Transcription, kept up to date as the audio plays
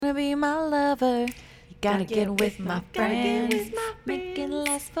wanna be my lover, you gotta get with my friends. Make it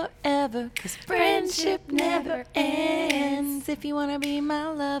last forever, 'cause friendship never ends. If you wanna be my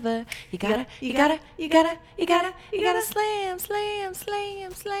lover, you gotta slam, slam,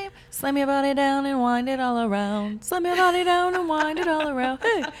 slam, slam. Slam your body down and wind it all around. Slam your body down and wind it all around.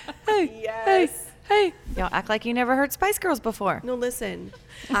 Hey, hey, Yes. hey. Y'all act like you never heard Spice Girls before. No, listen.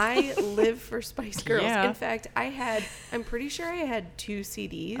 I live for Spice Girls. Yeah. In fact, I'm pretty sure I had 2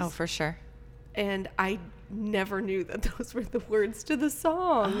 CDs. Oh, for sure. And I never knew that those were the words to the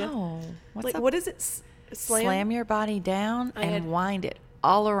song. Oh, what's like, up? what is it? Slam your body down I and had- wind it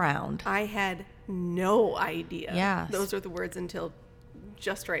all around. I had no idea. Yes. Those are the words until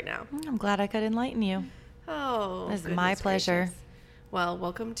just right now. I'm glad I could enlighten you. Oh, It's my goodness pleasure. gracious. Well,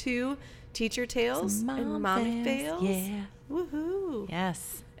 welcome to Teacher Tales Some and mom Mommy fails. Fails. Yeah. Woohoo.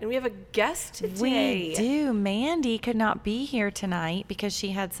 Yes. And we have a guest today. We do. Mandy could not be here tonight because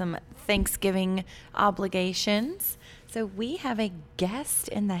she had some Thanksgiving obligations. So we have a guest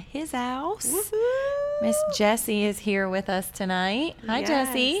in his house. Woohoo. Miss Jessie is here with us tonight. Hi, Yes.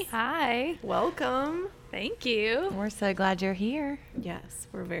 Jessie. Hi. Welcome. Thank you. We're so glad you're here. Yes,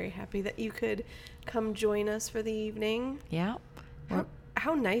 we're very happy that you could come join us for the evening. Yeah.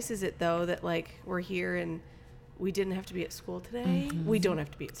 How nice is it though that like we're here and we didn't have to be at school today? We don't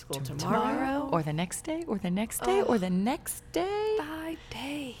have to be at school tomorrow. Or the next day, or the next day, or the next day. 5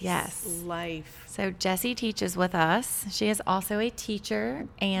 days. Yes. Life. So Jessie teaches with us. She is also a teacher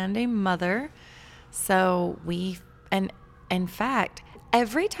and a mother. So and in fact,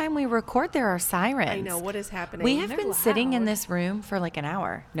 every time we record, there are sirens. I know what is happening. We have They're been sitting in loud. this room for like an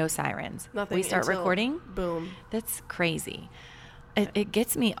hour. No sirens. Nothing. We start until recording. Boom. That's crazy. It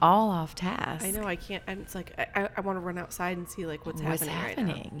gets me all off task. I know. I can't. It's like I want to run outside and see like what's What's happening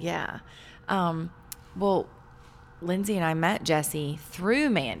right happening? Yeah. Well, Lindsay and I met Jessie through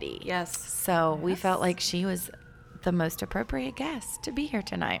Mandy. now. Yes. So we felt like she was the most appropriate guest to be here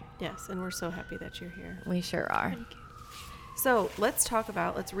tonight. Yes, and we're so happy that you're here. We sure are. So let's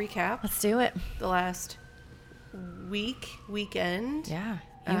recap Let's do it. the last weekend. Yeah.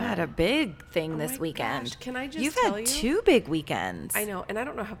 You had a big thing oh this my weekend. gosh, can I just You've tell had you? 2 big weekends. I know, and I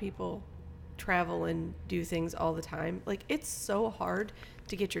don't know how people travel and do things all the time. Like, it's so hard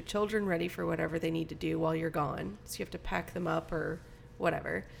to get your children ready for whatever they need to do while you're gone. So you have to pack them up or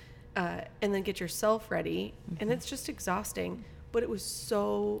whatever, and then get yourself ready. And it's just exhausting, but it was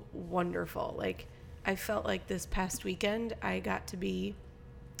so wonderful. Like, I felt like this past weekend I got to be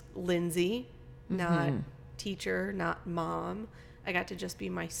Lindsay, not teacher, not mom. I got to just be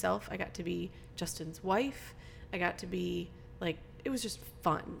myself. I got to be Justin's wife. I got to be like, it was just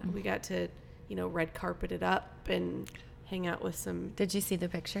fun. We got to, red carpet it up and hang out with some. Did you see the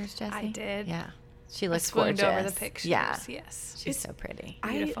pictures, Jessie? I did. Yeah. She I looks swooned gorgeous. over the pictures. Yeah. Yes. She's so pretty.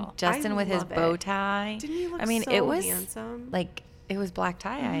 Beautiful. Justin with his love it. bow tie. Didn't he look I mean, so it was handsome? like it was black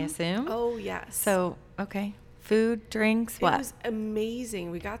tie, I assume. Oh, yes. So, okay. Food, drinks, it what? was amazing.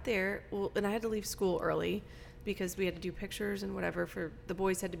 We got there, and I had to leave school early because we had to do pictures and whatever. For the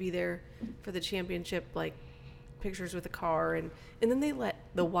boys had to be there for the championship, like pictures with the car, and then they let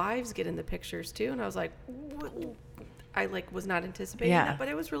the wives get in the pictures too. And I was like, I was not anticipating that, but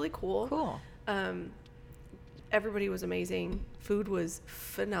it was really cool. Cool. Everybody was amazing. Food was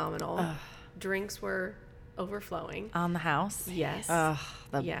phenomenal. Drinks were overflowing. On the house? Yes. Ugh,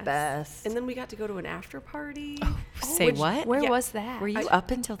 the Yes. best. And then we got to go to an after party. Say what? Where Yeah. was that? Were you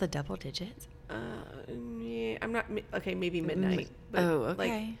up until the double digits? Yeah, I'm not. Okay, maybe midnight. But Oh, okay.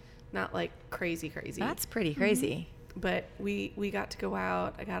 Like, not like crazy. That's pretty crazy. But we got to go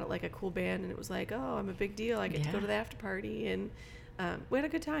out. I got like a cool band, and it was like, oh, I'm a big deal. I get to go Yeah. to the after party, and we had a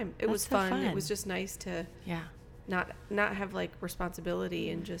good time. It was That's so fun. It fun. was just nice to Yeah. not have like responsibility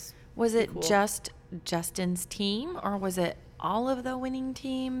and just. Was be it cool. just Justin's team, or was it all of the winning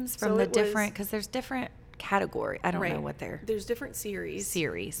teams from So the it was- different? Because there's different category. I don't know what they're. There's different series.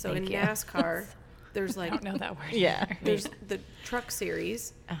 So in thank you. NASCAR, there's I like don't know that word. Yeah. either. there's the truck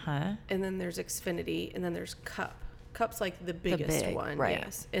series, And and then there's Xfinity, and then there's Cup. Cup's like the biggest big, one, right.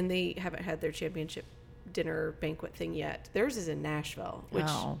 yes. And they haven't had their championship dinner banquet thing yet. Theirs is in Nashville, which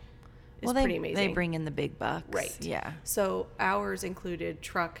is they pretty amazing. they bring in the big bucks, Right. Yeah. So ours included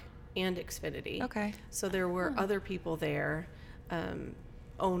truck and Xfinity. Okay. So there were other people there,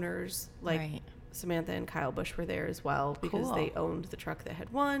 owners like Right. Samantha and Kyle Busch were there as well because Cool. they owned the truck that had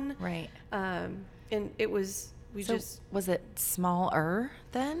won. Right. And it was Was it smaller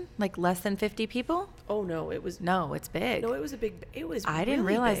then? Like less than 50 people? oh no, it was No, it's big. no, it was a big. It was. I didn't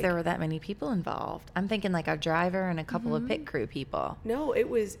really realize big. there were that many people involved. I'm thinking like a driver and a couple of pit crew people. No, it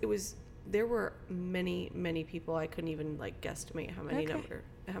was. There were many people. I couldn't even like guesstimate how many Okay. number.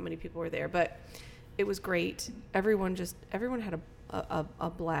 how many people were there, but it was great. Everyone had a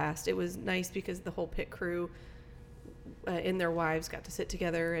blast. It was nice because the whole pit crew and their wives got to sit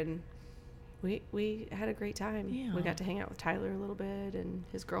together, and we had a great time. Yeah. We got to hang out with Tyler a little bit, and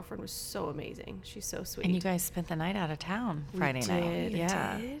his girlfriend was so amazing. She's so sweet. And you guys spent the night out of town We Friday night. did.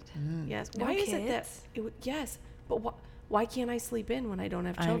 Yeah. Did? Yes. No Why is it that kids? yes, but why can't I sleep in when I don't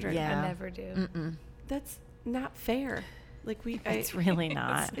have children? yeah. I never do. Mm-mm. That's not fair. Like It's really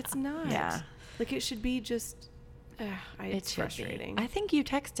not. It's not. Yeah. Like it should be just. It It's should be. frustrating. I think you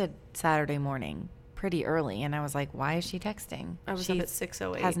texted Saturday morning pretty early, and I was like, "Why is she texting? I was up at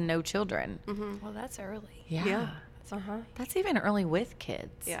 6:08. Has no children." Mm-hmm. Well, that's early. Yeah. Yeah. Uh huh. That's even early with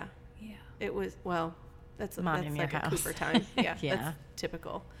kids. Yeah. Yeah. It was That's Not that's in your like a house. Cooper time. Yeah. Yeah. That's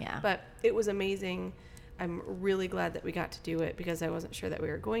typical. Yeah. But it was amazing. I'm really glad that we got to do it because I wasn't sure that we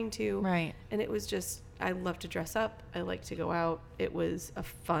were going to. Right. And it was just, I love to dress up. I like to go out. It was a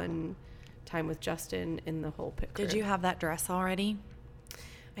fun time with Justin and the whole pit crew. Did you have that dress already?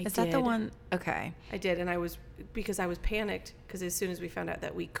 I Is that the did. one? Okay. I did. And I was panicked because as soon as we found out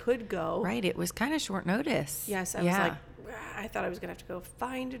that we could go. Right. It was kind of short notice. Yes. I was like, I thought I was going to have to go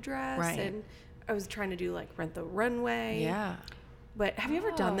find a dress. Right. And I was trying to do like Rent the Runway. Yeah. But have you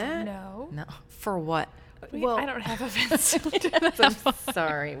ever done Oh, that? No. No. For what? Well, I don't have events. I'm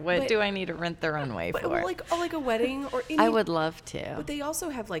sorry. What But- do I need to rent the runway but, for? well, like a wedding or any, I would love to. But they also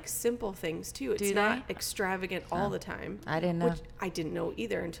have like simple things too. It's Do not they? extravagant all the time. I didn't know. Which I didn't know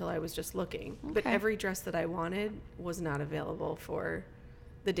either until I was just looking. But Okay. every dress that I wanted was not available for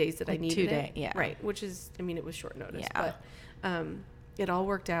the days that I Like needed 2 it. day- yeah. Right. Which is, I mean, it was short notice. Yeah. But it all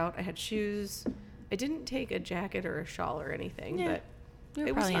worked out. I had shoes. I didn't take a jacket or a shawl or anything, Yeah. but You were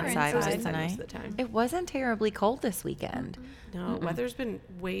it was probably fine. inside It was most of inside the most night. of the time. It wasn't terribly cold this weekend. No, weather's been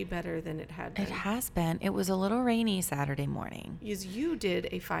way better than it had been. It has been. It was a little rainy Saturday morning. You did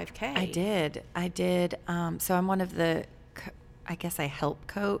a 5K. I did. So I'm one of the, I guess I help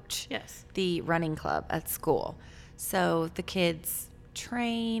coach Yes. the running club at school. So the kids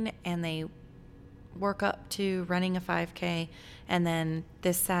train and they work up to running a 5K. And then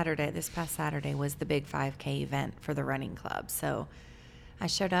this past Saturday was the big 5K event for the running club. So I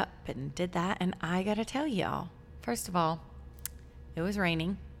showed up and did that. And I got to tell y'all, first of all, it was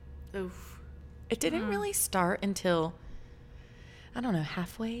raining. Oof. It didn't really start until, I don't know,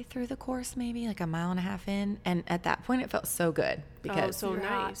 halfway through the course, maybe like a mile and a half in. And at that point, it felt so good because so You're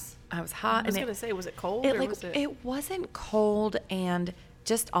hot. nice. I was hot. I was and gonna say, was it cold it or like was it? it wasn't cold, and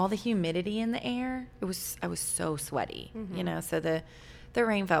just all the humidity in the air. I was so sweaty, you know. So the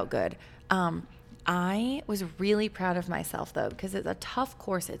rain felt good. I was really proud of myself though, because it's a tough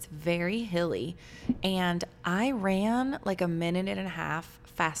course. It's very hilly, and I ran like a minute and a half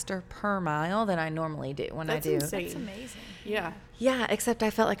faster per mile than I normally do when That's I do. insane. That's amazing. Yeah. Yeah, except I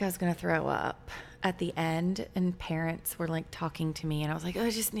felt like I was going to throw up at the end, and parents were like talking to me, and I was like, oh,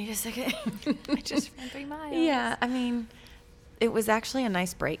 I just need a second. I just ran 3 miles. Yeah, I mean, it was actually a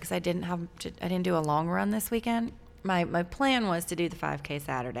nice break because I didn't do a long run this weekend. My plan was to do the 5K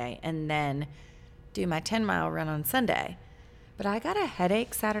Saturday and then do my 10-mile run on Sunday. But I got a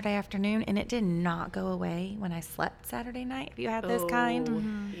headache Saturday afternoon, and it did not go away when I slept Saturday night. Have you had those kind?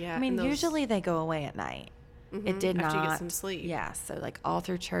 Oh, Yeah. I mean, and those- usually they go away at night. It did after not. you get some sleep. Yeah, so like all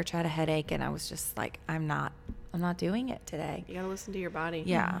through church I had a headache, and I was just like, I'm not doing it today. You gotta listen to your body.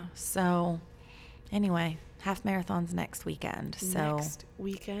 Yeah. So anyway, half marathon's next weekend. So Next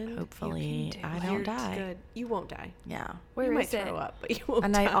weekend. hopefully you can I do don't You're die. good. You won't die. Yeah. Where you is might it? throw up, but you won't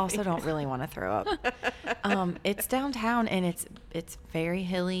And die. I also don't really want to throw up. It's downtown, and it's very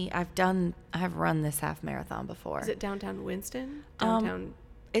hilly. I've run this half marathon before. Is it downtown Winston? Um, Downtown.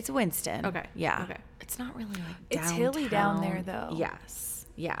 It's Winston. Okay, Yeah. okay. It's not really like It's hilly down there, downtown. though. Yes.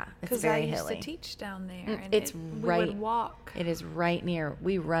 Yeah. It's Because I very used hilly. to teach down there. Mm, And it's we right- would walk. It is right near.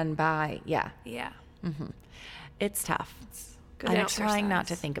 We run by. Yeah. Yeah. It's tough. Good I'm exercise. trying not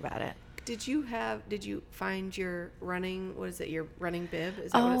to think about it. Did you find your running, what is it, your running bib?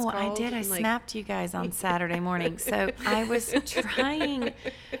 Is that what it's Oh, called? I did. I And, like, snapped you guys on Saturday morning. So I was trying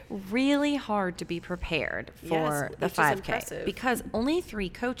really hard to be prepared for Yes, the which is 5K impressive. because only 3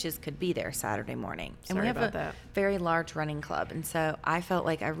 coaches could be there Saturday morning. And Sorry we have about a that. very large running club. And so I felt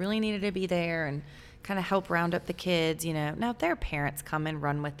like I really needed to be there and kind of help round up the kids, you know. Now their parents come and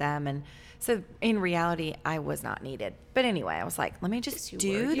run with them, and so in reality I was not needed. But anyway, I was like, let me just you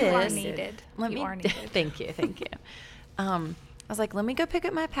do were. this. You are needed. Let You me are needed. thank you. I was like, let me go pick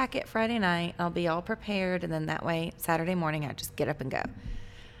up my packet Friday night. I'll be all prepared, and then that way Saturday morning I just get up and go.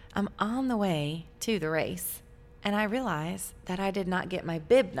 I'm on the way to the race, and I realize that I did not get my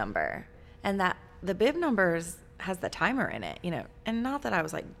bib number, and that the bib numbers has the timer in it, and not that I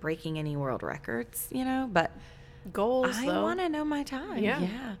was like breaking any world records, but Goals, I though. want to know my time. Yeah.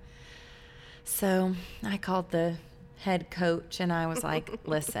 Yeah. So I called the head coach and I was like,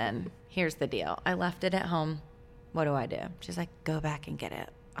 listen, here's the deal. I left it at home. What do I do? She's like, go back and get it.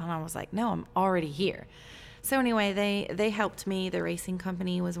 And I was like, no, I'm already here. So anyway, they helped me. The racing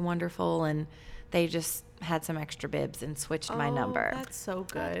company was wonderful, and they just had some extra bibs and switched my number. That's so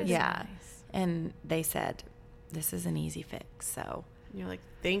That good. is Yeah. nice. And they said, this is an easy fix. So You're like,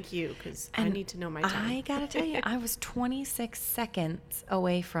 thank you, because I And need to know my time. I gotta tell you, I was 26 seconds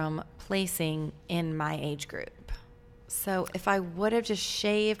away from placing in my age group. So if I would have just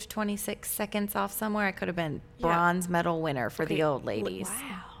shaved 26 seconds off somewhere, I could have been Yeah. bronze medal winner for the Okay, old ladies.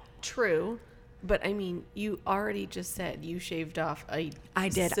 Wow. True. But I mean, you already just said you shaved off a I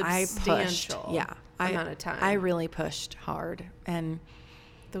did. I pushed. substantial Yeah. amount of time. I really pushed hard. And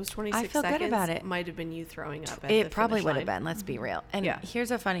Those 26 I feel good seconds about it. might have been you throwing up at it the probably finish would have line. been, let's be real. And Yeah.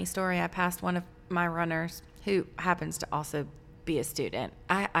 here's a funny story. I passed one of my runners who happens to also be a student.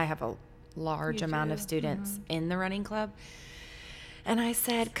 I have a large You amount of do. students in the running club. And I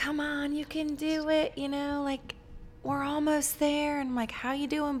said, come on, you can do it. Like, we're almost there. And I'm like, how you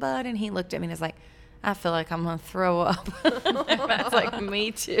doing, bud? And he looked at me and was like, I feel like I'm going to throw up. And I was like,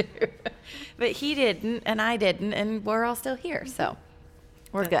 me too. But he didn't, and I didn't, and we're all still here. So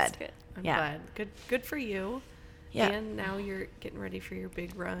we're That's good. I'm Yeah. glad. Good for you. Yeah. And now you're getting ready for your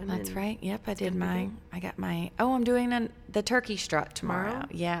big run. That's and right. Yep, I did gonna be mine. I got I'm doing the turkey strut tomorrow. Tomorrow?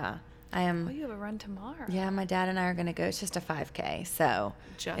 Yeah. I am. Oh, you have a run tomorrow. Yeah, my dad and I are going to go. It's just a 5K. So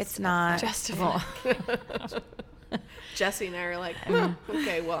Just it's a not. Just a well, Jesse and I are like,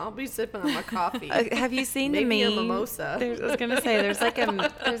 okay, well, I'll be sipping on my coffee. have you seen Maybe the a meme? mimosa. I was going to say, there's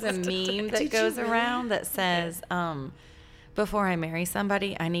a meme Did that you goes really? around that says, before I marry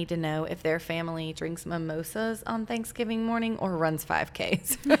somebody, I need to know if their family drinks mimosas on Thanksgiving morning or runs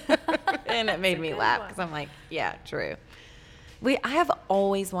 5Ks. And it made me good laugh one. because I'm like, yeah, true. I have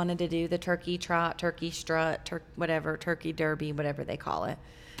always wanted to do the turkey trot, turkey strut, turkey derby, whatever they call it.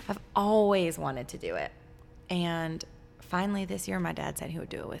 I've always wanted to do it. And finally this year, my dad said he would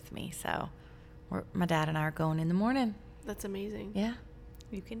do it with me. So my dad and I are going in the morning. That's amazing. Yeah,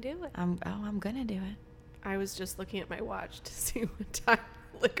 You can do it. I'm going to do it. I was just looking at my watch to see what time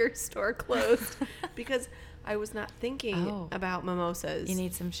the liquor store closed because I was not thinking Oh. about mimosas. You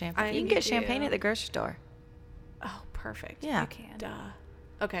need some champagne. I You can need get champagne to. at the grocery store. Oh, perfect. Yeah. You can. Duh.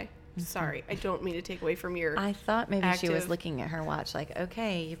 Okay. Sorry. I don't mean to take away from your. I thought maybe she was Active. looking at her watch like,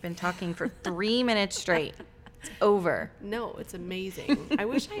 okay, you've been talking for 3 minutes straight. It's over. No, it's amazing. I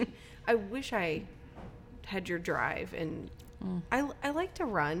wish I had your drive, and I like to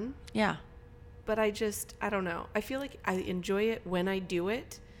run, Yeah. but I don't know. I feel like I enjoy it when I do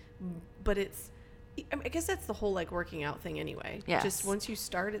it, but I guess that's the whole like working out thing anyway. Yes. Just once you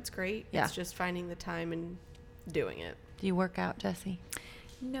start, it's great. Yeah. It's just finding the time and doing it. Do you work out, Jesse?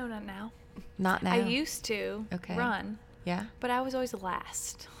 No, not now. Not now. I used to Okay. run, Yeah. but I was always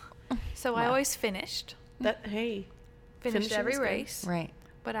last. So I Wow. always finished Hey, finished finishing every is good. race, Right.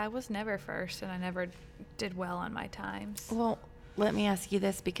 but I was never first, and I never did well on my times. Well, let me ask you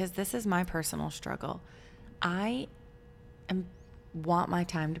this because this is my personal struggle. I want my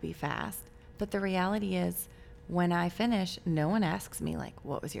time to be fast, but the reality is when I finish, no one asks me like,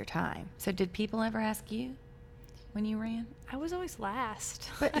 what was your time? So did people ever ask you when you ran? I was always last.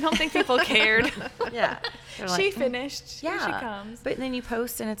 But- I don't think people cared. Yeah. They're like, She "Mm, finished. Yeah. Here she comes. But then you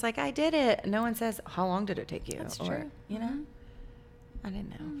post and it's like, I did it. No one says, how long did it take you? That's or, true. You know? Mhm. I didn't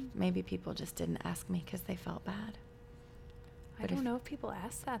know. Maybe people just didn't ask me because they felt bad. I But don't if- know if people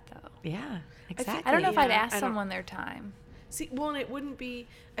ask that though. Yeah, feel- exactly. I don't know if I'd Yeah, ask I don't- someone their time. See, well, and it wouldn't be.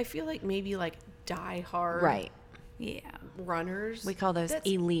 I feel like maybe like die hard Right. Yeah. runners. We call those That's-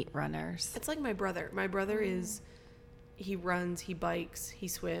 elite runners. It's like my brother. My brother is. He runs. He bikes. He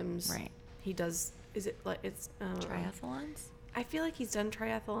swims. Right. He does. Is it like it's Triathlons? I feel like he's done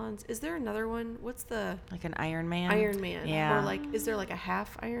triathlons. Is there another one? What's the Like an Ironman? Ironman? Yeah. Or like, is there like a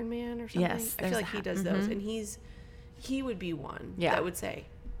half Ironman or something? Yes, I feel there's like a he half- does those, mhm. and he would be one Yeah. that would say,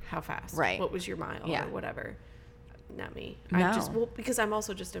 "How fast? Right. What was your mile? Yeah. Or whatever." Not me. No. Because I'm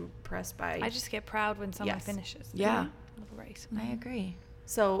also just impressed by. I just get proud when someone Yes. finishes. Yeah. A little race. I agree.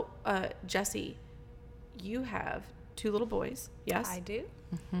 So, Jesse, you have 2 little boys. Yes. I do.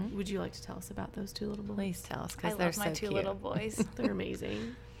 Hmm? Would you like to tell us about those 2 little boys? Please tell us I because they're love my so 2 cute. little boys. They're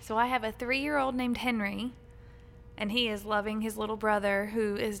amazing. So I have a 3-year-old named Henry, and he is loving his little brother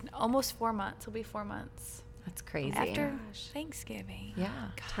who is almost 4 months. He'll be 4 months That's crazy. After Gosh. Thanksgiving. Yeah.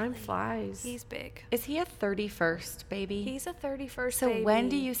 Time flies. He's big. Is he a 31st baby? He's a 31st so baby. when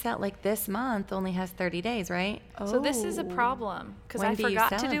do you like this month only has 30 days, right? So this is a Oh. problem because When I do you forgot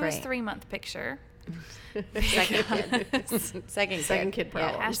to do his celebrate? 3-month picture. Second kid. Second kid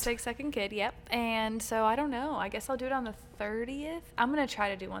Yeah. problem. Hashtag second kid, yep. And so I don't know. I guess I'll do it on the 30th. I'm going to try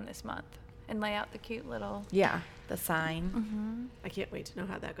to do one this month and lay out the cute little. Yeah, the sign. I can't wait to know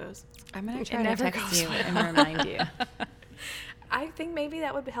how that goes. I'm going to It try to never text goes you well. and remind you. I think maybe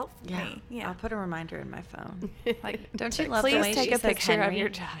that would help Yeah. me. Yeah. I'll put a reminder in my phone. Like, Don't you love the please way take she a says picture of Henry? your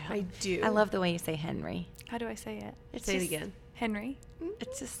child. I do. I love the way you say Henry. How do I say it? Say it again. Henry.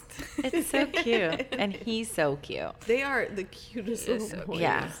 It's just, it's so cute. And he's so cute. They are the cutest He is little so boys. cute.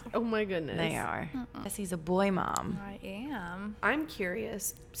 Yeah. Oh my goodness. They are. Yes, he's a boy mom. I am. I'm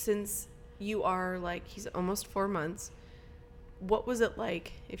curious, since you are like, he's almost 4 months, what was it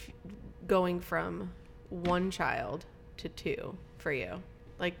like if going from one child to 2 for you?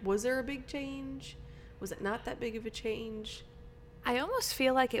 Like, was there a big change? Was it not that big of a change? I almost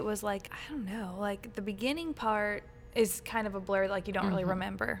feel like it was like, I don't know, like the beginning part is kind of a blur, like you don't really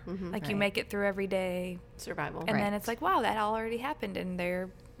remember. Like you Right. make it through every day, Survival. and then Right. it's like, wow, that all already happened, and they're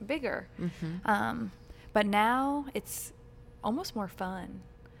bigger. But now it's almost more fun.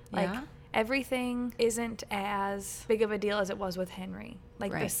 Like Yeah? everything isn't as big of a deal as it was with Henry.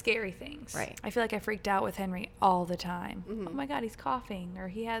 Like the Right. scary things. Right. I feel like I freaked out with Henry all the time. Oh my God, he's coughing, or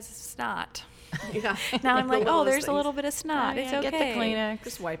he has snot. Yeah. Now I'm The like, oh, littlest there's a things. little bit of snot. It's okay. Get the Kleenex.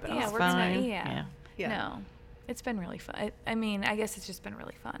 Just wipe it Yeah, off. we're fine. gonna. Yeah. Yeah. Yeah. No, it's been really fun. I mean, I guess it's just been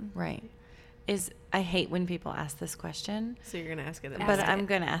really fun. Right. I hate when people ask this question, So you're going to ask it. Ask but it. I'm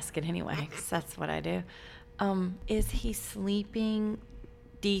going to ask it anyway because that's what I do. Is he sleeping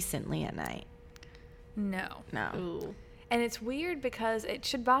decently at night? No, No. Ooh. and it's weird because it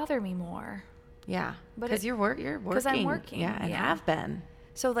should bother me more. Yeah. But Because it- you're working. 'cause I'm working, Yeah, and yeah. have been.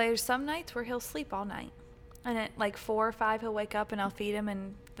 So there's some nights where he'll sleep all night, and at like 4 or 5 he'll wake up and I'll feed him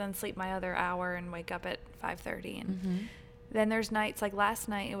and then sleep my other hour and wake up at 5:30. And then there's nights like last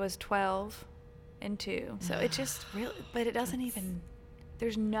night it was 12 and 2. So it just really, but it doesn't even.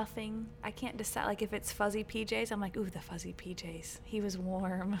 There's nothing. I can't decide. Like if it's fuzzy PJs, I'm like, ooh, the fuzzy PJs. He was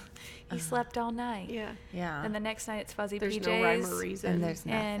warm. He slept all night. Yeah. Yeah. And the next night it's fuzzy There's PJs. no rhyme or reason. And there's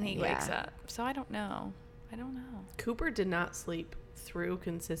nothing. And he wakes yeah. up. So I don't know. Cooper did not sleep through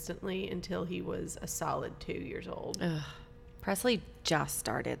consistently until he was a solid 2 years old. Ugh. Presley just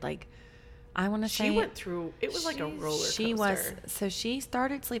started. Like, I want to say She went through, it was like a roller coaster. She was, so she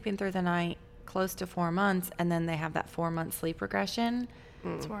started sleeping through the night close to 4 months, and then they have that 4-month sleep regression,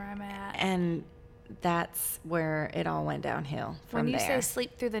 That's where I'm at. and that's where it all went downhill from When you there. say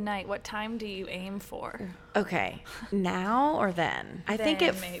sleep through the night, what time do you aim for? Okay, now or then? I think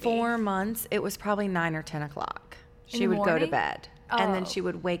at Then, maybe. 4 months, it was probably 9 or 10 o'clock. In She the would go to morning? bed, and then Oh. she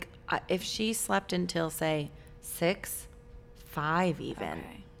would wake. If she slept until say 6, 5 even,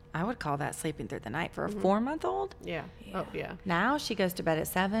 Okay. I would call that sleeping through the night for a 4-month-old. Yeah. Oh, yeah. Now she goes to bed at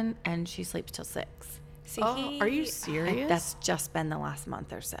 7 and she sleeps till 6. See, Oh, are you serious? That's just been the last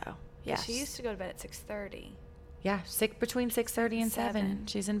month or so. Yes. She used to go to bed at 6:30. Yeah, between 6:30 and 7. 7.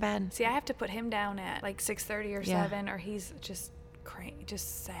 She's in bed. See, I have to put him down at like 6:30 or Yeah. 7, or he's just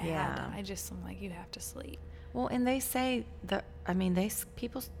just sad. Yeah. I'm like, you have to sleep. Well, and they say that, I mean,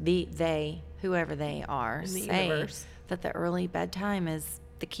 whoever they are, In the say universe. that the early bedtime is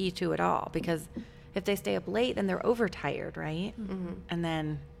the key to it all, because if they stay up late, then they're overtired, right? Mm-hmm. And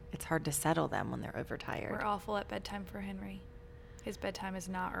then it's hard to settle them when they're overtired. We're awful at bedtime for Henry. His bedtime is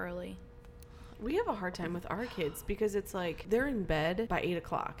not early. We have a hard time with our kids because it's like they're in bed by 8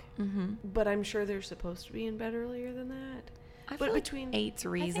 o'clock, but I'm sure they're supposed to be in bed earlier than that. I but feel like between 8's 8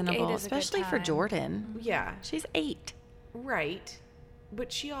 reasonable, is a good especially for time. Jordan. Yeah, She's 8. right.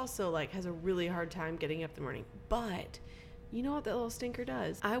 But she also like has a really hard time getting up in the morning. But you know what that little stinker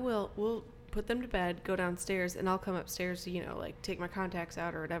does? We'll put them to bed, go downstairs, and I'll come upstairs to, like take my contacts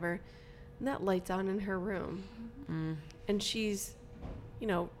out or whatever. And that light's on in her room. And she's,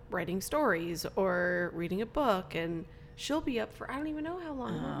 writing stories or reading a book, and she'll be up for I don't even know how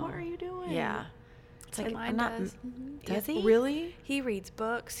long. I'm like, what are you doing? Yeah. It's like, Mine I'm not. does. Does he? Really? He reads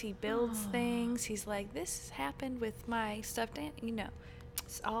books. He builds things. He's like, this happened with my stuffed animal.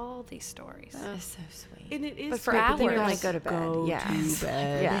 It's all these stories. That is so sweet. And it is But for sweet, hours. then You're you're gonna like, go to bed. Go Yes. to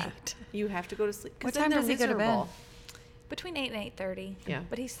bed. Yeah. You have to go to sleep. 'cause What then time they're does he go to bed? miserable. Between 8 and 8:30. Yeah.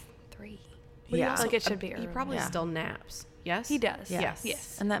 But he's 3. But he Yeah. also- Like it should be He early. probably Yeah. still naps. Yes? He does. Yes.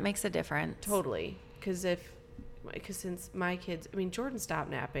 Yes. And that makes a difference. Totally. Because since my kids, Jordan stopped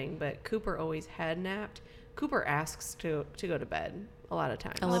napping, but Cooper always had napped. Cooper asks to go to bed a lot of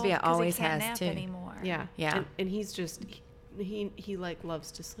times. Olivia 'cause he always can't has nap too. anymore. Yeah. Yeah. And he's just, he like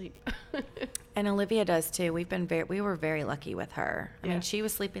loves to sleep. And Olivia does too. We were very lucky with her. I Yeah. mean, she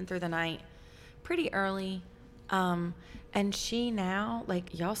was sleeping through the night pretty early. And she now,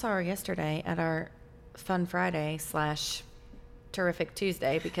 like, y'all saw her yesterday at our Fun Friday / Terrific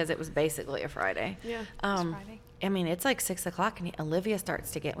Tuesday, because it was basically a Friday. Yeah. Friday. I mean, it's like 6:00, and Olivia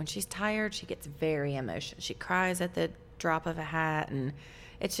starts to get, when she's tired, she gets very emotional. She cries at the drop of a hat, and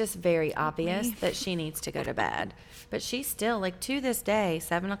it's just very obvious that she needs to go to bed. But she's still, like, to this day,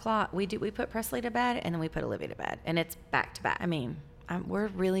 7:00, we put Presley to bed, and then we put Olivia to bed, and it's back to back. I mean, we're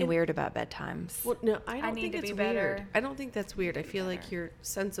really weird about bedtimes. Well, no, I don't need think to it's be weird. better. I don't think that's weird. I feel like you're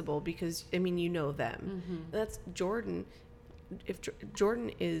sensible because, I mean, you know them. Mm-hmm. That's Jordan. If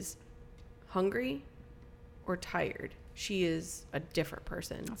Jordan is hungry or tired, she is a different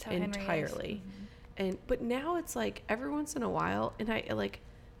person That's how Henry is. entirely. But now it's like every once in a while, and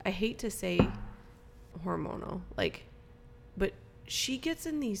I hate to say hormonal, like, but she gets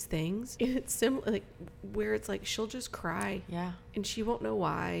in these things, and it's similar, like, where it's like she'll just cry. Yeah. And she won't know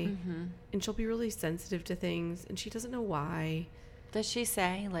why. Mm-hmm. And she'll be really sensitive to things, and she doesn't know why. Does she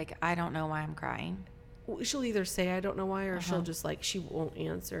say, like, I don't know why I'm crying? She'll either say I don't know why, or Uh-huh. she'll just, like, she won't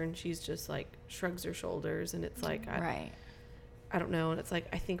answer, and she's just like shrugs her shoulders, and it's like Right. I don't know, and it's like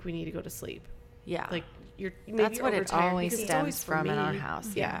I think we need to go to sleep. Yeah. Like maybe that's you're what it overtired, always because it's stems always for from in our me.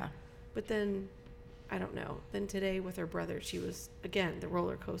 house. Yeah. But then I don't know. Then today with her brother, she was again the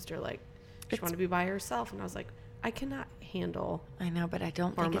roller coaster. Like she wanted to be by herself, and I was like, I cannot handle. I know, but I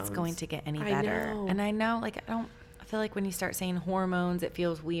don't think it's going Hormones. to get any I better. know. And I know, like, I feel like when you start saying hormones, it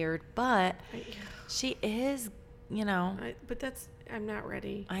feels weird, but she is, you know, But I'm not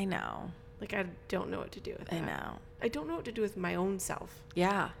ready. I know. Like I don't know what to do with that. I know. I don't know what to do with my own self.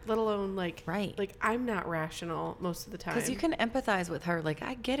 Yeah. Let alone like Right. Like I'm not rational most of the time. Because you can empathize with her. Like,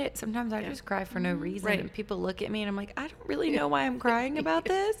 I get it. Sometimes I just cry for no reason. Right. And people look at me and I'm like, I don't really know why I'm crying about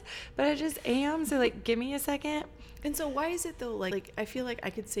this, but I just am. So, like, give me a second. And so why is it though? Like I feel like I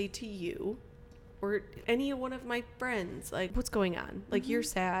could say to you, or any one of my friends, like, what's going on? Like you're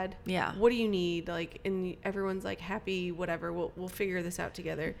sad. Yeah. What do you need? Like, and everyone's like happy. Whatever. We'll figure this out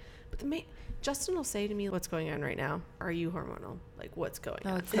together. But Justin will say to me, "What's going on right now? Are you hormonal? Like, what's going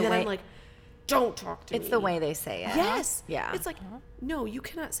on?" it's And the then way- I'm like, "Don't talk to me." It's the way they say it. Yes. Yeah. It's like, no, you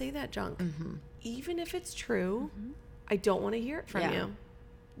cannot say that junk. Even if it's true, I don't want to hear it from Yeah. you.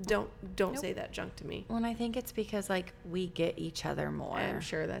 Don't say that junk to me. Well, and I think it's because, like, we get each other more. I'm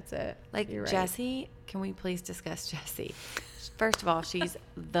sure that's it. Like, You're right. Jessie, can we please discuss Jessie? First of all, she's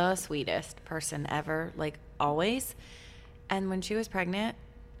the sweetest person ever, like, always. And when she was pregnant,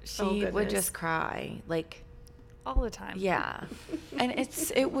 she would goodness. just cry. Like, All the time. yeah. And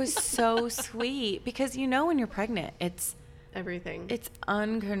it was so sweet because, you know, when you're pregnant, it's Everything.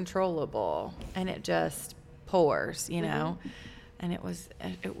 uncontrollable and it just pours, you know? And it was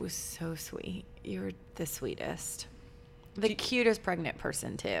so sweet. You were the sweetest. The cutest pregnant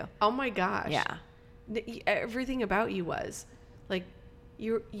person, too. Oh my gosh. Yeah. Everything about you was like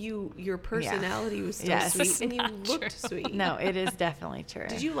your personality was so Yes. sweet, and you Not looked true. sweet. No, it is definitely true.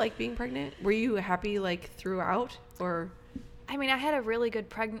 Did you like being pregnant? Were you happy like throughout, or? I mean, I had a really good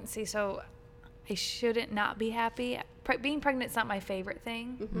pregnancy, so I shouldn't not be happy. Being pregnant's not my favorite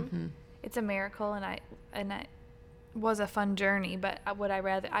thing. Mm-hmm. It's a miracle, and it was a fun journey. But I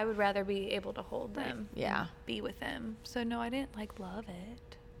would rather be able to hold them, Yeah. and be with them. So no, I didn't like love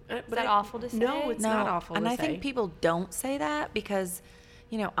it. But that awful to say? No, it's not awful. And to I say. think people don't say that because,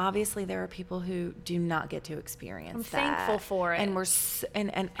 you know, obviously there are people who do not get to experience I'm that. thankful for it. And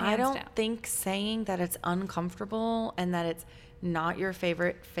and I Hands don't down. think saying that it's uncomfortable and that it's not your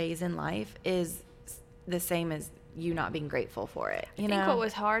favorite phase in life is the same as you not being grateful for it. You I know? think what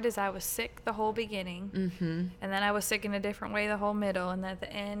was hard is I was sick the whole beginning, and then I was sick in a different way the whole middle, and at the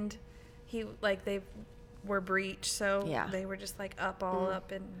end, they were breech, so Yeah. they were just like up all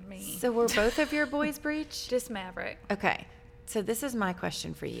up in me. So were both of your boys breech? Just Maverick. Okay. So this is my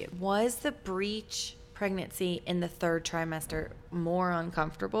question for you. Was the breech pregnancy in the 3rd trimester more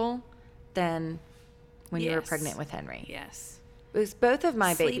uncomfortable than when you were Yes. pregnant with Henry? Yes. Because both of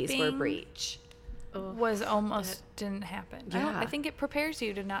my babies were Sleeping. breech. Was almost didn't happen. Yeah. I think it prepares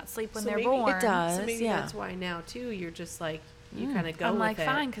you to not sleep when So they're maybe- born. It does. So maybe yeah. that's why now too. You're just like you kind of go I'm with like it.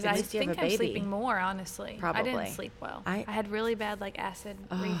 fine because At I least you have think a I'm baby. sleeping more. Honestly, I Probably. didn't sleep well. I- I had really bad like acid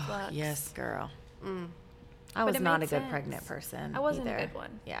reflux. Yes, girl. I But was it not a made good sense. pregnant person. I wasn't either. a good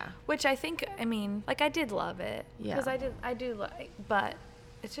one. Yeah. Which I think, I mean, like I did love it. Yeah. Because I do like, but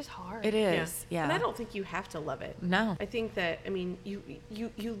it's just hard. It is. Yeah. And I don't think you have to love it. No. I think that, I mean, you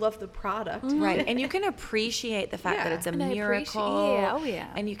love the product. Right. And you can appreciate the fact that Yeah. it's a And I miracle. yeah, oh, yeah.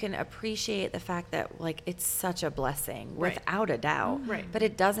 And you can appreciate the fact that, like, it's such a blessing Right. without a doubt. Right. But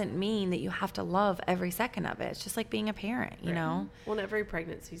it doesn't mean that you have to love every second of it. It's just like being a parent, you Right. know? Well, and every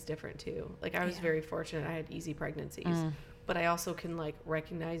pregnancy is different too. Like I was Yeah. very fortunate; I had easy pregnancies, but I also can like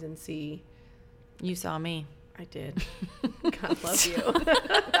recognize and see. You saw me. I did. God love you.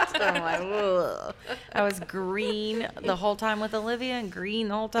 So I'm like, ugh. I was green the whole time with Olivia and green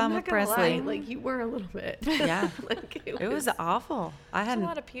the whole time I'm with not gonna Presley. lie, like you were a little bit. Yeah. Like, It was awful. I There's hadn't. a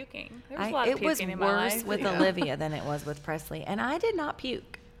lot of puking. There was a lot of It was puking in my worse life. with Yeah. Olivia than it was with Presley, and I did not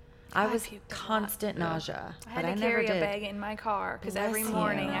puke. I I was puked a lot. constant nausea, I had but I to never carry did. a bag in my car because every Bless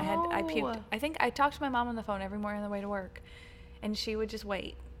morning you. I puked. No. I think I talked to my mom on the phone every morning on the way to work, and she would just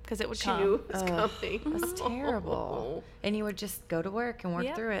wait because it would she come. knew it was Ugh, coming. That's terrible. And you would just go to work and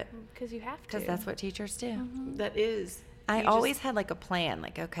work through it because you have to. because that's what teachers do. That is. I you always just- had like a plan,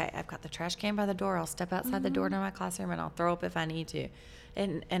 like, okay, I've got the trash can by the door. I'll step outside the door to my classroom and I'll throw up if I need to.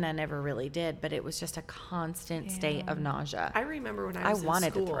 And I never really did, but it was just a constant state of nausea. I remember when I I was wanted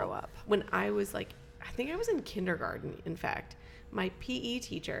in to school, throw up. When I was like, I think I was in kindergarten. In fact, my PE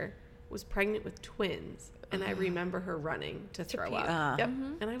teacher was pregnant with twins, and I remember her running to throw puke. up. Yep,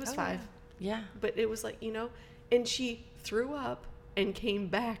 and I was Oh, 5. Yeah. But it was like, you know, and she threw up and came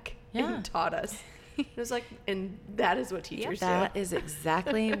back Yeah. and taught us. It was like, and that is what teachers That do. is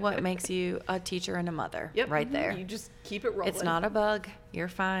exactly what makes you a teacher and a mother. Yep, Right there. You just keep it rolling. It's not a bug. You're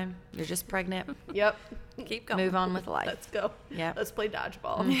fine. You're just pregnant. Yep. Keep going. Move on with life. Let's go. Yep. Let's play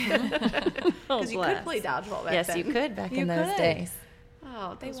dodgeball. Oh, Because you could bless. play dodgeball back Yes, then. you could back You in those could. days.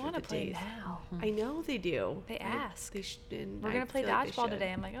 Oh, They those were want to the play days. now. I know they do. They ask. They and We're I gonna play feel like they dodgeball should.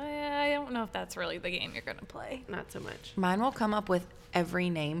 today. I'm like, oh yeah, I don't know if that's really the game you're gonna play. Not so much. Mine will come up with every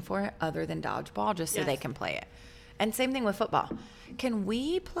name for it other than dodgeball just so they Yes. can play it. And same thing with football. Can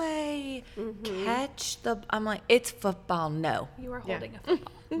we play catch the? I'm like, it's football. No. You are Yeah. holding a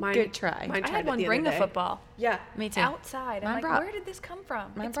football. Mine, Good try. Mine I tried had it one the bring other the day. football Yeah. Me too. outside. I'm Mine like, brought- where did this come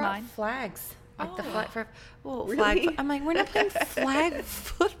from? Mine It's brought mine. flags. Like the Oh. flag for Really? flag. I'm like, we're not playing flag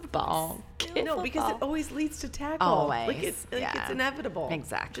football. Kill No, because it football. always leads to tackle. Always, Like it's yeah. inevitable.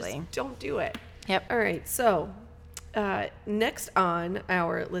 Exactly. Just don't do it. Yep. All right. So, next on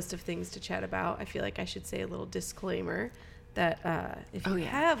our list of things to chat about, I feel like I should say a little disclaimer that if you Oh, yeah.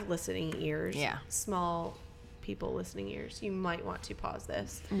 have listening ears, Yeah. small people listening ears, you might want to pause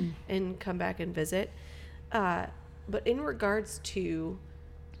this Mm. and come back and visit. But in regards to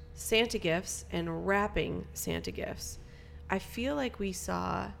Santa gifts and wrapping Santa gifts, I feel like we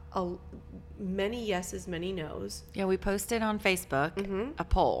saw many yeses, many nos. Yeah, we posted on Facebook a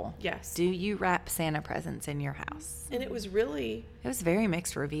poll. Yes. Do you wrap Santa presents in your house? And it was really, It was very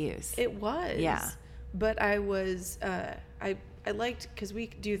mixed reviews. it was. Yeah. But I was, I liked, because we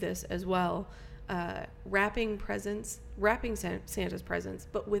do this as well, wrapping Santa's presents,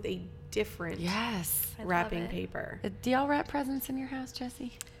 but with a different Yes. I love wrapping it. paper. Do y'all wrap presents in your house,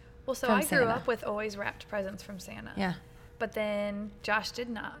 Jesse? Well, so From I grew Santa. up with always wrapped presents from Santa. Yeah. But then Josh did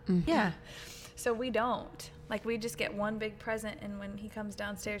not. Yeah. So we don't. Like, we just get one big present, and when he comes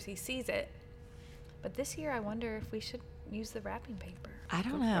downstairs, he sees it. But this year, I wonder if we should use the wrapping paper. I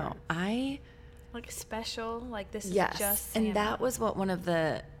don't Go for know. Like, special, like, this is Yes, just Santa. and that was what one of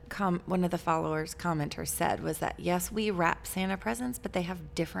the followers commenters said was that yes, we wrap Santa presents, but they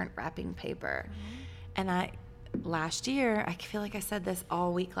have different wrapping paper. And last year, I feel like I said this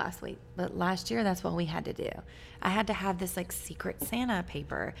all week last week, but last year that's what we had to do. I had to have this like secret Santa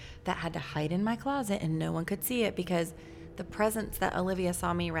paper that had to hide in my closet and no one could see it because the presents that Olivia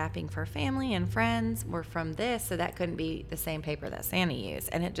saw me wrapping for family and friends were from this, so that couldn't be the same paper that Santa used.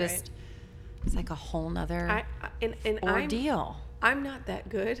 And it just it's like a whole nother And ordeal. I'm not that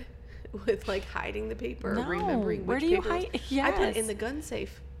good with like hiding the paper or No, remembering where which do you paper. hide- I put it Yes. in the gun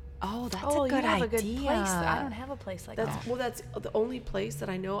safe. Oh, that's Oh, a good you have idea. a good place. I don't have a place like That's that. well, that's the only place that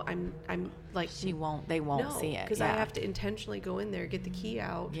I know I'm like They won't no, see it. because Yeah. I have to intentionally go in there, get the key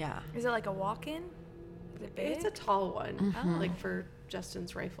out. Yeah. Is it like a walk-in? Is it big? It's a tall one, Oh. like for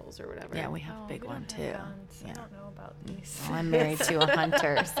Justin's rifles or whatever. Yeah, we have Oh, a big we one don't too. have guns. I Yeah. don't know about these. Well, I'm married to a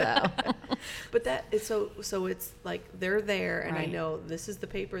hunter, so But that is so it's like they're there, and I Right. know this is the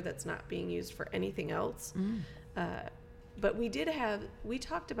paper that's not being used for anything else. But we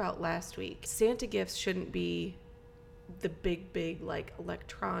talked about last week, Santa gifts shouldn't be the big like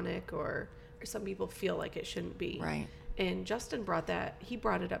electronic or some people feel like it shouldn't be. Right. And Justin brought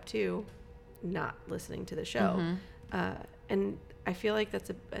it up too, not listening to the show. And I feel like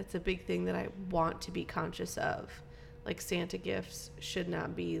that's a big thing that I want to be conscious of. like Santa gifts should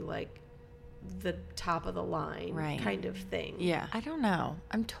not be like the top of the line Right. kind of thing. Yeah. I don't know.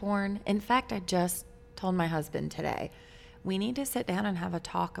 I'm torn. In fact, I just told my husband today, we need to sit down and have a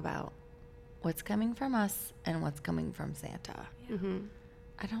talk about what's coming from us and what's coming from Santa. Mm-hmm.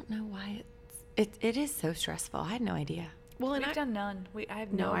 I don't know why it is so stressful. I had no idea. Well, and We've done none. I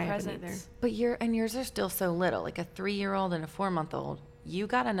have No, no I haven't presents. either. But yours are still so little, like a 3-year-old and a 4-month-old. You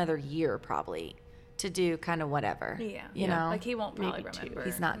got another year probably to do kind of whatever. Yeah. You know, Like he won't probably Maybe two. remember.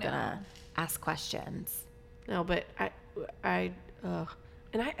 he's not No. gonna ask questions. No, but I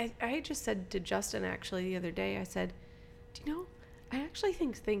just said to Justin actually the other day, I said, do you know, I actually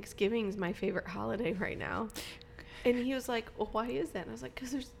think Thanksgiving's my favorite holiday right now. And he was like, well, why is that? And I was like,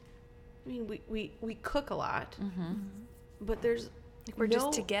 because we cook a lot, but there's Like we're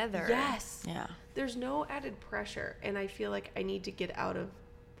just together. Yes. Yeah. There's no added pressure. And I feel like I need to get out of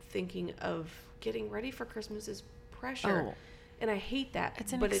thinking of getting ready for Christmas as pressure. Oh. And I hate that.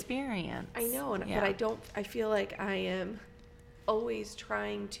 It's an but experience. I know, Yeah. but I feel like I am always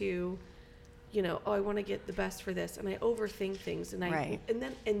trying to, I want to get the best for this, and I overthink things, and Right.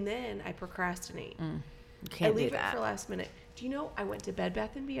 and then I procrastinate. You I can't leave do it that. for last minute. Do you know I went to Bed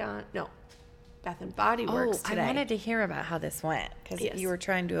Bath & Beyond? No, Bath and Body Works today. I wanted to hear about how this went because Yes. you were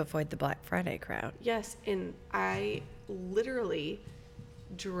trying to avoid the Black Friday crowd. Yes, and I literally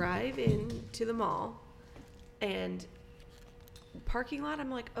drive in to the mall, and parking lot,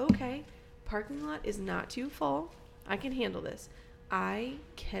 I'm like, okay, parking lot is not too full. I can handle this. I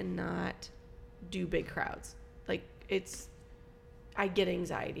cannot do big crowds. Like, I get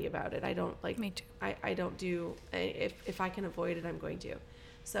anxiety about it. I don't like. Me too. I don't do. If I can avoid it, I'm going to.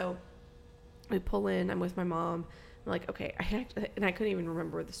 So we pull in. I'm with my mom. I'm like, okay. And I couldn't even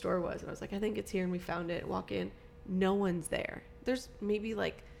remember where the store was. And I was like, I think it's here. And we found it. Walk in. No one's there. There's maybe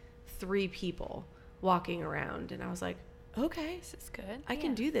like 3 people walking around. And I was like, okay, This is good. I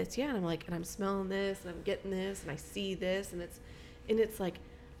can do this. Yeah. And I'm like, and I'm smelling this, and I'm getting this, and I see this, and it's like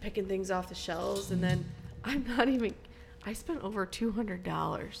picking things off the shelves. And then I'm not even. I spent over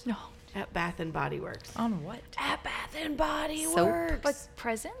 $200 No. at Bath and Body Works. On what? At Bath and Body Soap? Works. But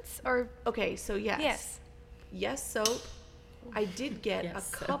presents or Okay, so yes. Yes, soap. I did get Yes,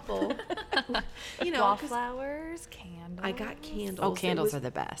 a soap. couple, 'cause wallflowers, candles. I got candles. Oh, It candles was- are the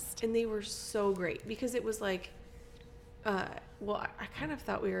best. And they were so great because it was like, I kind of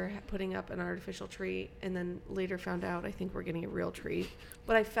thought we were putting up an artificial tree, and then later found out I think we're getting a real tree.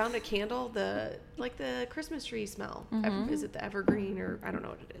 But I found a candle, the Christmas tree smell. Is it the evergreen, or I don't know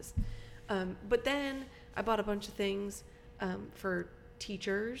what it is. But then I bought a bunch of things for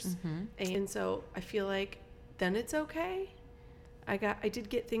teachers, and so I feel like then it's okay. I did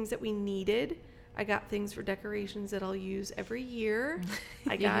get things that we needed. I got things for decorations that I'll use every year.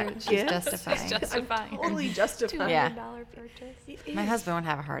 I got She's gifts. justifying. She's justifying. I'm totally justifying. Yeah. $200 purchase. It My is. husband would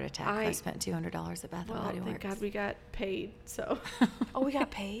have a heart attack. I I- spent $200 at Bath Well, and Body thank Works. God we got paid. So Oh, we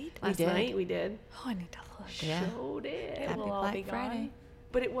got paid? last did. night we did. Oh, I need to look. Yeah. So did. It Happy will all Black be Friday. gone.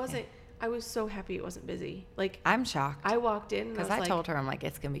 But it wasn't. I was so happy it wasn't busy. Like I'm shocked I walked in and because I I was told her I'm like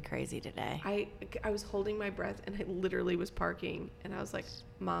it's gonna be crazy today. I was holding my breath, and I literally was parking, and I was like,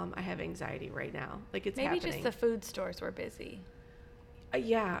 Mom, I have anxiety right now. Like it's Maybe happening. just the food stores were busy.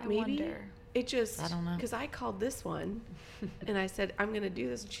 Yeah, I maybe. wonder. It just, I don't know. because I called this one and I said, I'm going to do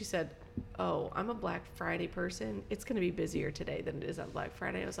this. And she said, oh, I'm a Black Friday person. It's going to be busier today than it is on Black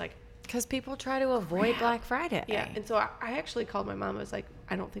Friday. I was like, Because people try to avoid Black Friday. yeah. And so I actually called my mom. I was like,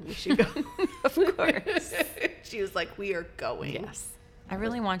 I don't think we should go. Of course. She was like, we are going. Yes. I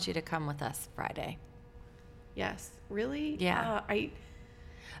really want you to come with us Friday. Yes. Really? Yeah. I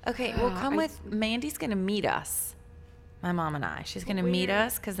Okay, well, come I- with Mandy's going to meet us, my mom and I. She's going to meet Where?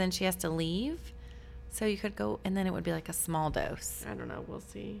 us because then she has to leave. So you could go, and then it would be like a small dose. don't know. We'll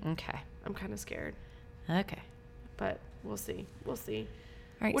see. Okay. I'm kind of scared, Okay. but we'll see. We'll see.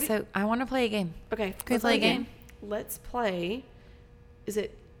 All right, What do so I want to play a game. Okay. Can we play a game? Let's play. Is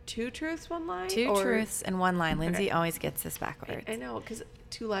it 2 truths, 1 lie? Two or- truths and 1 lie. Lindsay Okay. always gets this backwards. I know, because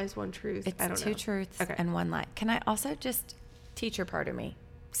 2 lies, 1 truth. It's I don't 2 know. truths Okay. and 1 lie. Can I also just, teacher part of me,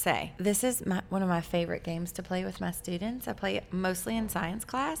 say, this is one of my favorite games to play with my students. I play it mostly in science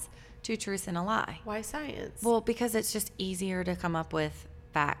class, 2 truths and a lie. Why science? Well, because it's just easier to come up with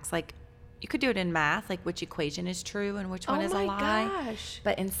facts. Like, you could do it in math, like which equation is true and which one oh is my a lie. gosh.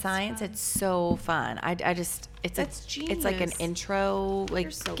 But in science, it's so fun. I just, it's it's like an genius. intro, like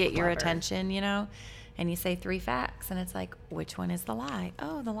You're so get your clever. attention, you know? And you say 3 facts, and it's like, which one is the lie?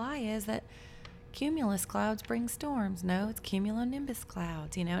 Oh, the lie is that cumulus clouds bring storms. No, it's cumulonimbus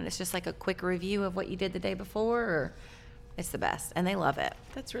clouds, you know? And it's just like a quick review of what you did the day before, or It's the best, and they love it.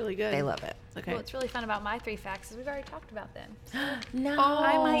 That's really good. They love it. Okay. Well, what's really fun about my 3 facts is we've already talked about them. No.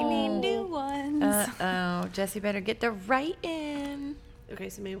 I might need new ones. Uh-oh. Jesse better get the right in. Okay,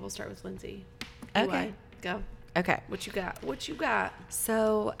 so maybe we'll start with Lindsay. Okay. Go. Okay. What you got? What you got?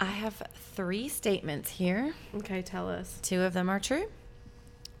 So I have 3 statements here. Okay, tell us. 2 of them are true.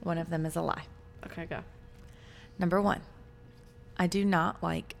 1 of them is a lie. Okay, go. Number 1, I do not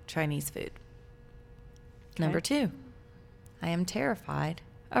like Chinese food. Number 2, I am terrified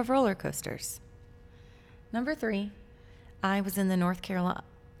of roller coasters. Number 3, I was in the North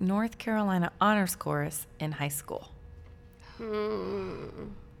Carolina Honors Chorus in high school.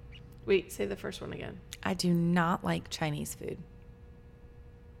 Wait, say the first one again. I do not like Chinese food.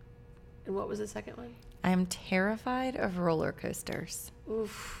 And what was the second one? I am terrified of roller coasters.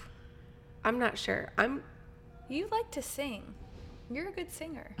 Oof. I'm not sure. You like to sing. You're a good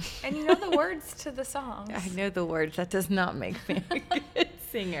singer. And you know the words to the songs. I know the words. That does not make me a good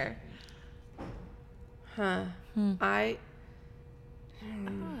singer. Huh. Oh.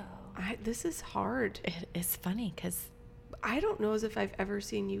 This is hard. It is funny because I don't know as if I've ever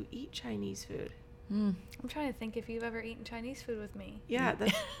seen you eat Chinese food. I'm trying to think if you've ever eaten Chinese food with me. Yeah,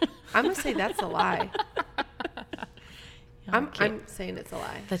 I'm gonna say that's a lie. I'm saying it's a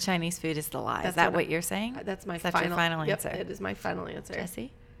lie. the Chinese food is the lie. That's Is that what what you're saying? That's my Is that final, your final answer? Yep, it is my final answer.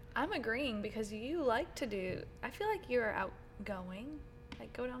 Jesse? I'm agreeing because you like to do. I feel like you're outgoing.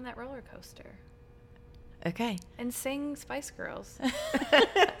 Like go down that roller coaster Okay. and sing Spice Girls.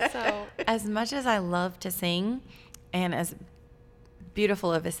 So As much as I love to sing and as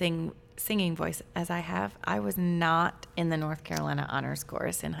beautiful of a singing voice as I have, I was not in the North Carolina Honors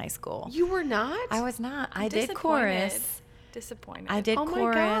Chorus in high school. You were not? I was not. I did disappointed. chorus. Disappointed. I did Oh my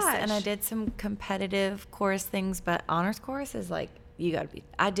chorus and I gosh. did some competitive chorus things, but honors chorus is like, you gotta be.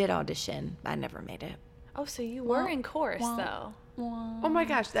 I did audition, but I never made it. Oh, so you were in chorus though. Oh my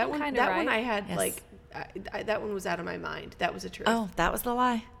gosh, that one kinda that one right. I had Yes. like that one was out of my mind. That was a truth. Oh, that was the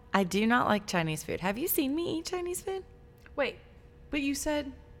lie. I do not like Chinese food. Have you seen me eat Chinese food? Wait, But you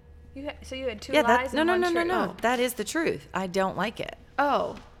said so you had 2 Yeah, lies no, and no, one no, no, truth. no. That is the truth. I don't like it.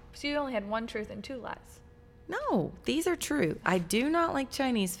 oh. So you only had 1 truth and 2 lies. No, these are true. I do not like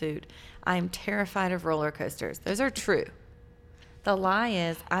Chinese food. I'm terrified of roller coasters. Those are true. The lie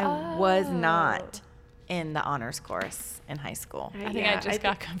is I was not in the honors chorus in high school. I think I just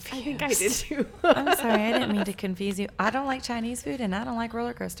got confused. I think I did too. I'm sorry, I didn't mean to confuse you. I don't like Chinese food and I don't like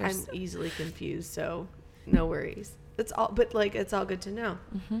roller coasters. I'm easily confused, so no worries. It's all, but like it's all good to know.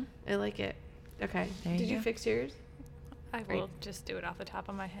 Mm-hmm. I like it. Okay. There you Did you go. fix yours? I will just do it off the top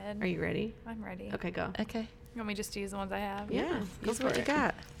of my head. Are you ready? I'm ready. Okay, go. Okay. You want me just to use the ones I have? Yeah. Go Use for what you it.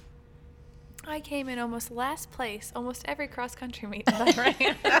 got. I came in almost last place, almost every cross country meet that I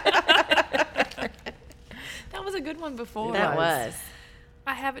ran. That was a good one before. That was. was.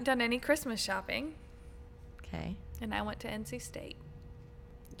 I haven't done any Christmas shopping, Okay. and I went to NC State.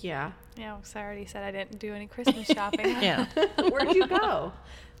 Yeah. Yeah, so I already said I didn't do any Christmas shopping. Yeah. Where'd you go?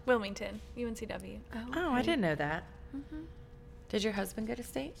 Wilmington, UNCW. Oh, I didn't know that. Did your husband go to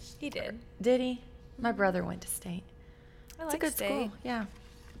state? He did. Did he? My brother went to state. I It's a like good State. school. Yeah.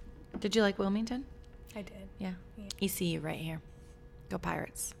 Did you like Wilmington? I did. Yeah. Yeah. ECU right here. Go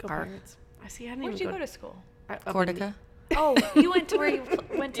Pirates. Go Arc. Pirates. I see. I didn't Where'd even you go to school? up in Cortica. Oh, you went to where you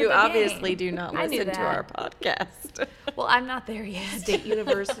went to You the obviously game. do not I knew listen to that. our podcast. Well, I'm not there yet. State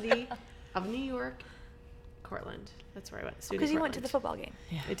University of New York, Cortland. That's where I went. SUNY Because you went to the Cortland. football game.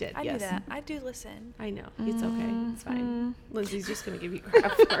 Yeah. I did. I yes. knew that. I do listen. I know. It's okay. It's fine. Mm-hmm. Lindsay's just going to give you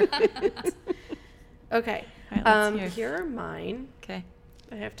crap for it. Okay. All right, let's hear. Here are mine. Okay.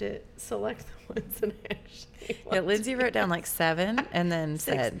 I have to select the ones that I actually Yeah, want Lindsay to wrote down do. like 7 and then 6.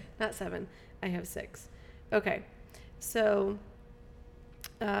 said, Not 7. I have 6. Okay. So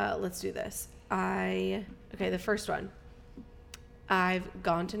let's do this. Okay, the first one. I've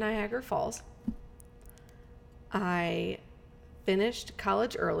gone to Niagara Falls. I finished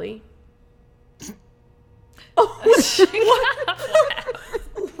college early.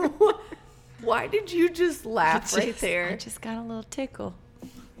 Why did you just laugh right I there? just got a little tickle.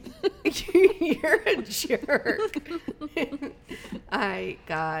 You're a jerk. I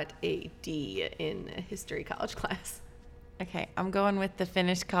got a D in a history college class. Okay, I'm going with the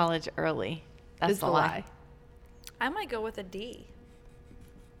finished college early. That's Is the the lie. I might go with a D.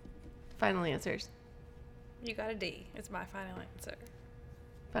 Final answers. You got a D. It's my final answer.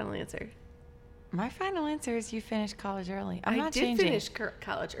 Final answer. My final answer is you finished college early. I'm I not did changing. finish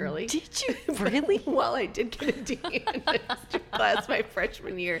college early. Did you really? Well, I did get a D in a history class my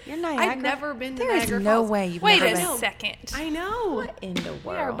freshman year. You're Niagara. I've never been to There is Niagara no Falls. way you've Wait never a been. know. second. I know. What in the world?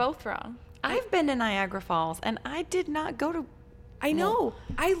 We are both wrong. I've been to Niagara Falls, and I did not go to. I know.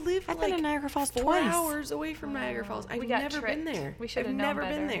 I live I've like been to Niagara Falls 4 twice. hours away from Niagara Falls. I've We got never been tricked. there. We should have I've known never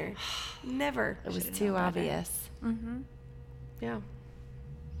been better. there. Never. It was Should've too known better. obvious. Mm-hmm. Yeah.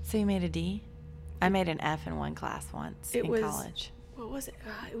 So you made a D? I made an F in one class once It in was- college. What was it?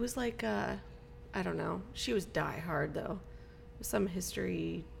 It was like I don't know. She was die hard though. Some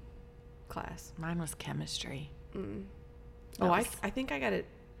history class. Mine was chemistry. Mm. That Oh, was- I think I got it.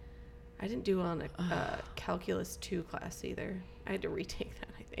 I didn't do on a calculus 2 class either. I had to retake that,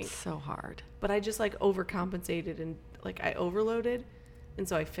 I think. So hard. But I just like overcompensated and like I overloaded, and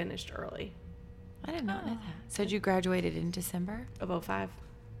so I finished early I did not know that. So you graduated in December? of 05.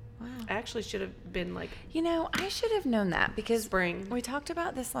 Wow. I actually should have been like You know, I should have known that because spring. we talked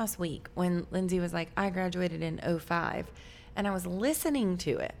about this last week when Lindsay was like, I graduated in 05. And I was listening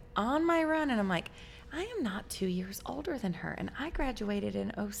to it on my run, and I'm like, I am not 2 years older than her. And I graduated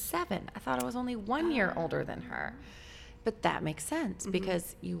in 07. I thought I was only 1 year older than her. But that makes sense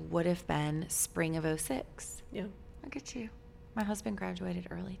because you would have been spring of 06. Yeah. Look at you. My husband graduated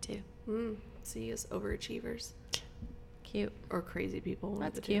early too. See us overachievers Cute. or crazy people. one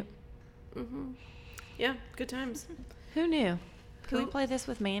of That's the two. cute. Yeah, good times. Who knew? Can we Who- play this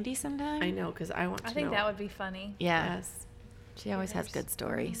with Mandy sometime? I know because I want to I think know. that would be funny. Yeah. Yes. She always has Yours. good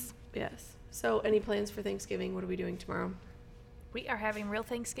stories. Yes. So, any plans for Thanksgiving? What are we doing tomorrow? We are having real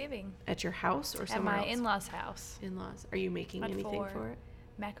Thanksgiving At your house or at somewhere my else? in-laws' house. In-laws. Are you making At anything 4. for it?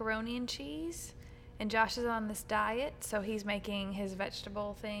 Macaroni and cheese. And Josh is on this diet, so he's making his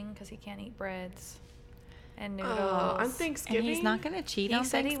vegetable thing because he can't eat breads and noodles. On And Thanksgiving. he's not going to cheat He on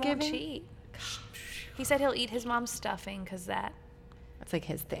said he Thanksgiving? won't cheat. He said he'll eat his mom's stuffing because That's like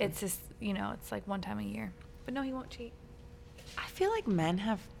his thing. it's just, it's like one time a year. But no, he won't cheat. I feel like men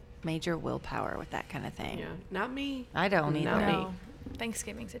have major willpower with that kind of thing. Yeah, not me. I don't either. Not me. No,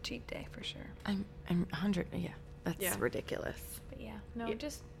 Thanksgiving's a cheat day for sure. I'm 100. Yeah, that's Yeah. ridiculous. But yeah, no, Yeah.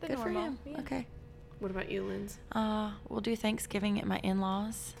 just the Good normal. for him. Yeah. Okay. What about you, Linz? We'll do Thanksgiving at my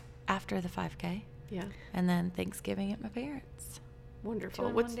in-laws after the 5K, Yeah, and then Thanksgiving at my parents. 2 wonderful.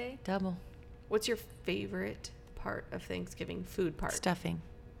 in What's one day. Double What's your favorite part of Thanksgiving? Food part. stuffing.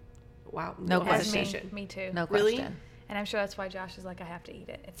 Wow. No That's question. Me too. No Really? question. And I'm sure that's why Josh is like, I have to eat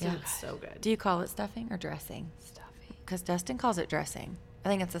it. It's Yeah. so It's so good. Do you call it stuffing or dressing? stuffy. Because Dustin calls it dressing. I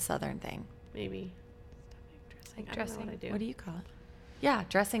think it's a Southern thing. Maybe. Like I don't know dressing. what I do. What do you call it? Yeah,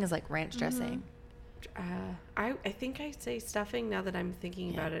 dressing is like ranch dressing. I think I say stuffing now that I'm thinking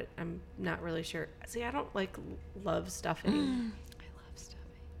Yeah. about it. I'm not really sure. See, I don't like love stuffing. I love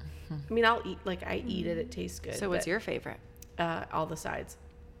stuffing. I mean, I'll eat I eat it. It tastes good. So what's but, your favorite? all the sides?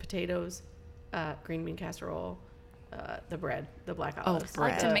 Potatoes, green bean casserole, the bread, the black olives. I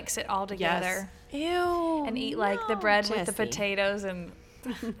like to Bread. mix it all together Ew. and eat like the bread with the Jessie. potatoes and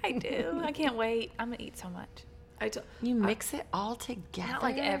I do. I can't wait. I'm gonna eat so much. You mix it all together? Not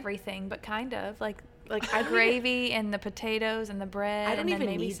like everything, but kind of like I the don't gravy and the potatoes and the bread. I don't and then even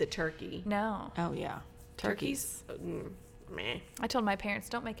maybe need the turkey. No. Oh, yeah. Turkeys, meh. I told my parents,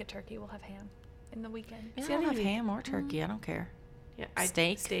 don't make a turkey. We'll have ham in the weekend. Yeah, See, I I'll don't have even- ham or turkey. I don't care. Yeah,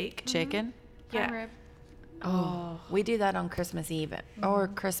 Steak. Chicken. Prime Yeah. rib. Oh, we do that on Christmas Eve or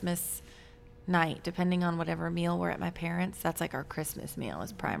Mm-hmm. Christmas night, depending on whatever meal we're at my parents'. That's like our Christmas meal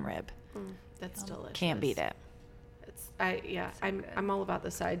is prime rib. That's delicious. Can't beat it. I'm all about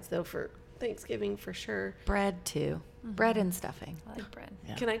the sides though for Thanksgiving for sure. Bread too. Bread and stuffing. I like bread.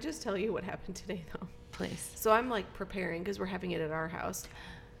 Yeah. Can I just tell you what happened today though? Please. So I'm like preparing because we're having it at our house,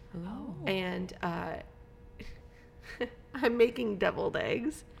 Ooh. and I'm making deviled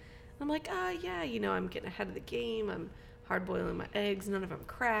eggs. I'm like, yeah, I'm getting ahead of the game. I'm hard boiling my eggs. None of them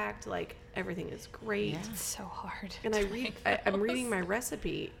cracked. Like everything is great. Yeah. It's so hard. And to make I'm those. reading my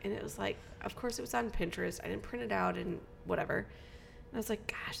recipe, and it was like, of course, it was on Pinterest. I didn't print it out and whatever. And I was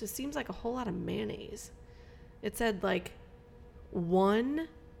like, gosh, this seems like a whole lot of mayonnaise. It said like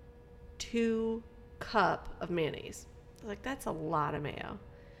 1-2 cup of mayonnaise. I was like, that's a lot of mayo.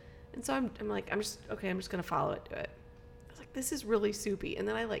 And so I'm just gonna follow it to it. I was like, this is really soupy. And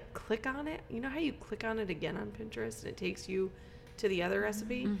then I like click on it. You know how you click on it again on Pinterest and it takes you to the other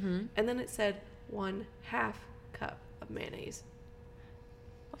recipe? Mm-hmm. And then it said 1/2 cup of mayonnaise.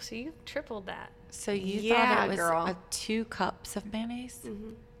 Oh, so you tripled that. So you Yeah, thought it was girl. 2 cups of mayonnaise?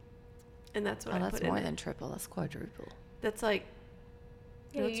 Mm-hmm. And that's what Oh, I that's put in more it. than triple. That's quadruple. That's like,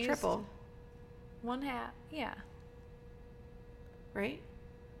 Yeah, no, you it's used triple, 1/2. Yeah. right?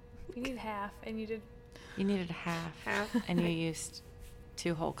 You need half, and you did. You needed half. Half. And you used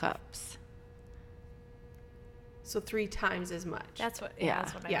 2 whole cups. So 3 times as much. That's what. Yeah.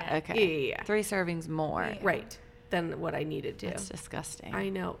 That's what I Yeah, meant. Okay. Yeah. 3 servings more. Yeah. Right. than what I needed to. That's disgusting. I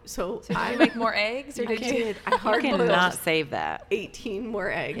know. So Did I you make more eggs, or I did you? did. I You hard boiled cannot save that. 18 more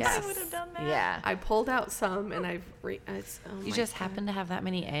eggs. Yes. I would have done that. Yeah. I pulled out some, and You just happen to have that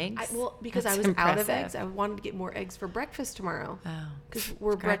many eggs? Because That's I was out of impressive. eggs. I wanted to get more eggs for breakfast tomorrow. Oh. Because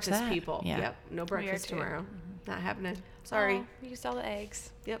we're Scratch breakfast that. people. Yeah. Yep. No breakfast too. tomorrow. Not happening. Sorry. Oh, you used all the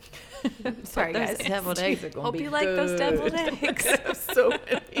eggs. Yep. Sorry, Those guys. deviled eggs are going to Hope be you like those deviled good. eggs. I have so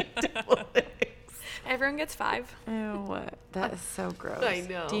many deviled eggs. Everyone gets 5. Ew, that is so gross. I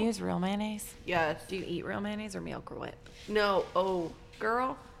know. Do you use real mayonnaise? Yes. Do you eat real mayonnaise or Miracle Whip? No. Oh,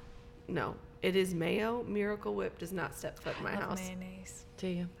 girl. No. It is mayo. Miracle Whip does not step foot in my I love house. mayonnaise. Do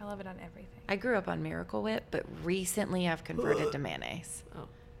you? I love it on everything. I grew up on Miracle Whip, but recently I've converted to mayonnaise. Oh.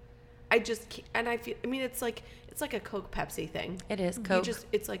 I just can't, and I feel. I mean, it's like a Coke Pepsi thing. It is You Coke.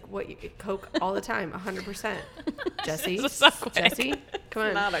 it's like Coke all the time, 100%. Jesse, This is so quick. Jesse, come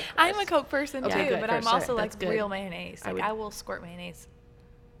on. Not a I'm a Coke person Okay, too, good. but For I'm sure. also That's like good. real mayonnaise. Like would- I will squirt mayonnaise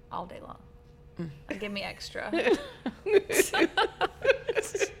all day long. Like, give me extra.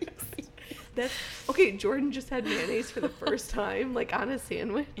 That's okay. Jordan just had mayonnaise for the first time, like on a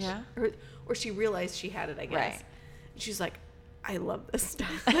sandwich. Yeah. Or she realized she had it, I guess. Right. And she's like, I love this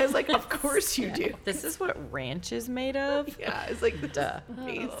stuff. And I was like, of course you do. This is what ranch is made of? Yeah, it's like, this Duh. is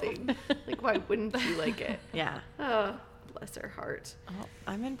amazing. Like, why wouldn't you like it? Yeah. Oh, bless her heart. Well,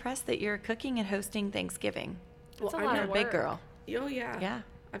 I'm impressed that you're cooking and hosting Thanksgiving. That's a I'm lot You're of a big work. girl. Oh, yeah. Yeah.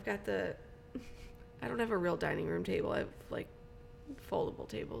 I've got I don't have a real dining room table. I have like foldable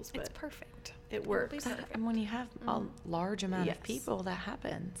tables, but It's perfect. it works. It'll be perfect. And when you have a large amount Yes. of people, that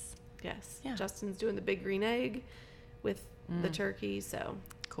happens. Yes. Yeah. Justin's doing the big green egg with the turkey, so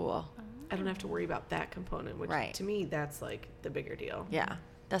Cool. I don't have to worry about that component, which Right. to me, that's like the bigger deal. Yeah.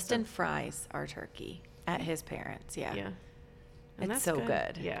 Dustin fries our turkey at his parents'. Yeah. Yeah. And It's that's so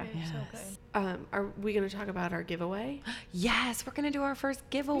good. Yeah. They're so Yes. good. Are we going to talk about our giveaway? Yes, we're going to do our first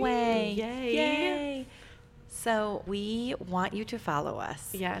giveaway. Yay. Yay. So we want you to follow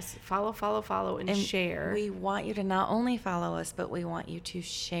us. Yes. Follow, and share. We want you to not only follow us, but we want you to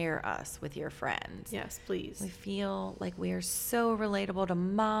share us with your friends. Yes, please. We feel like we are so relatable to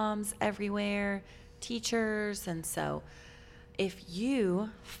moms everywhere, teachers, and so if you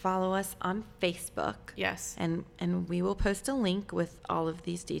follow us on Facebook, Yes. and we will post a link with all of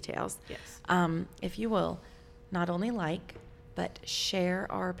these details. Yes. If you will not only like, but share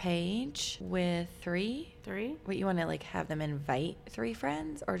our page with 3. 3? What, you want to like have them invite 3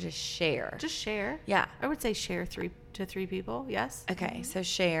 friends or just share? Just share. Yeah. I would say share 3 to 3 people. Yes. Okay, so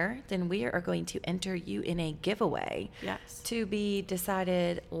share. Then we are going to enter you in a giveaway Yes. to be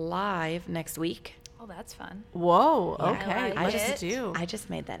decided live next week. Oh, that's fun. Whoa. Yeah. Okay. I like What does it. it do? I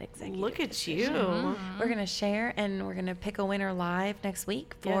just made that executive Look at decision. you. We're going to share and we're going to pick a winner live next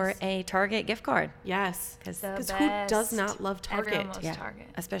week for Yes. a Target gift card. Yes. Because The Because who does best. not love Target? Everyone loves yeah, Target.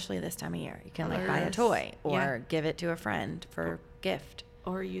 especially this time of year. You can like buy a Yes. toy or Yeah. give it to a friend for gift.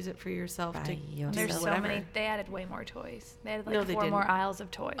 Or use it for yourself Buy to yourself. do There's so whatever. many. They added way more toys. They added like No, they 4 more didn't. aisles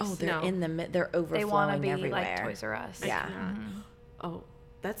of toys. Oh, they're No. in the they're overflowing they want to be everywhere. like Toys R Us. Yeah. cannot. Oh,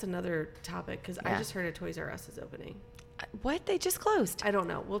 that's another topic because I Yeah. just heard a Toys R Us is opening. What? They just closed. I don't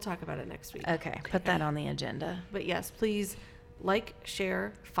know. We'll talk about it next week. Okay, put that on the agenda. But yes, please like,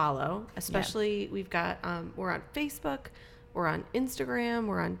 share, follow. Especially we've got we're on Facebook, we're on Instagram,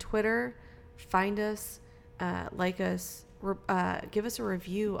 we're on Twitter. Find us, like us, give us a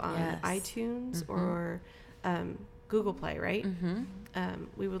review on Yes. iTunes or Google Play. Right?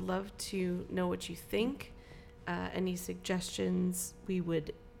 We would love to know what you think. Any suggestions we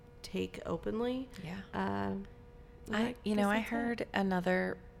would take openly. Yeah. I I guess that's it. heard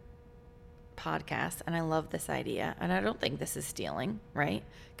another podcast and I love this idea. And I don't think this is stealing, right?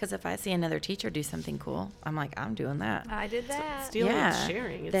 Because if I see another teacher do something cool, I'm like, I'm doing that. I did that. Stealing and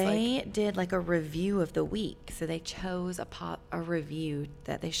sharing. It's They did like a review of the week. So they chose a review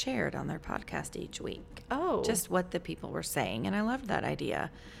that they shared on their podcast each week. oh, Just what the people were saying. And I loved that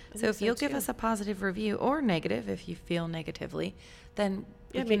idea. I So think if so, you'll give too. us a positive review or negative, if you feel negatively, then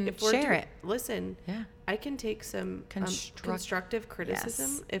yeah, we I mean, can if we're share doing- it. Listen, Yeah. I can take some constructive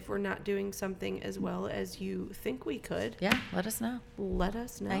criticism Yes. if we're not doing something as well as you think we could. Yeah. Let us know. Let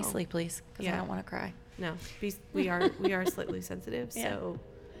us know Nicely, please. Because I Yeah. don't want to cry. No, we are slightly sensitive, Yeah. so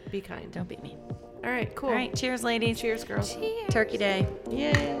be kind. Don't beat me. All right, cool. All right. Cheers, ladies. Cheers, girls. Cheers. Turkey Day.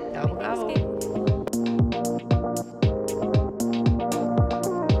 Yay! Gobble gobble.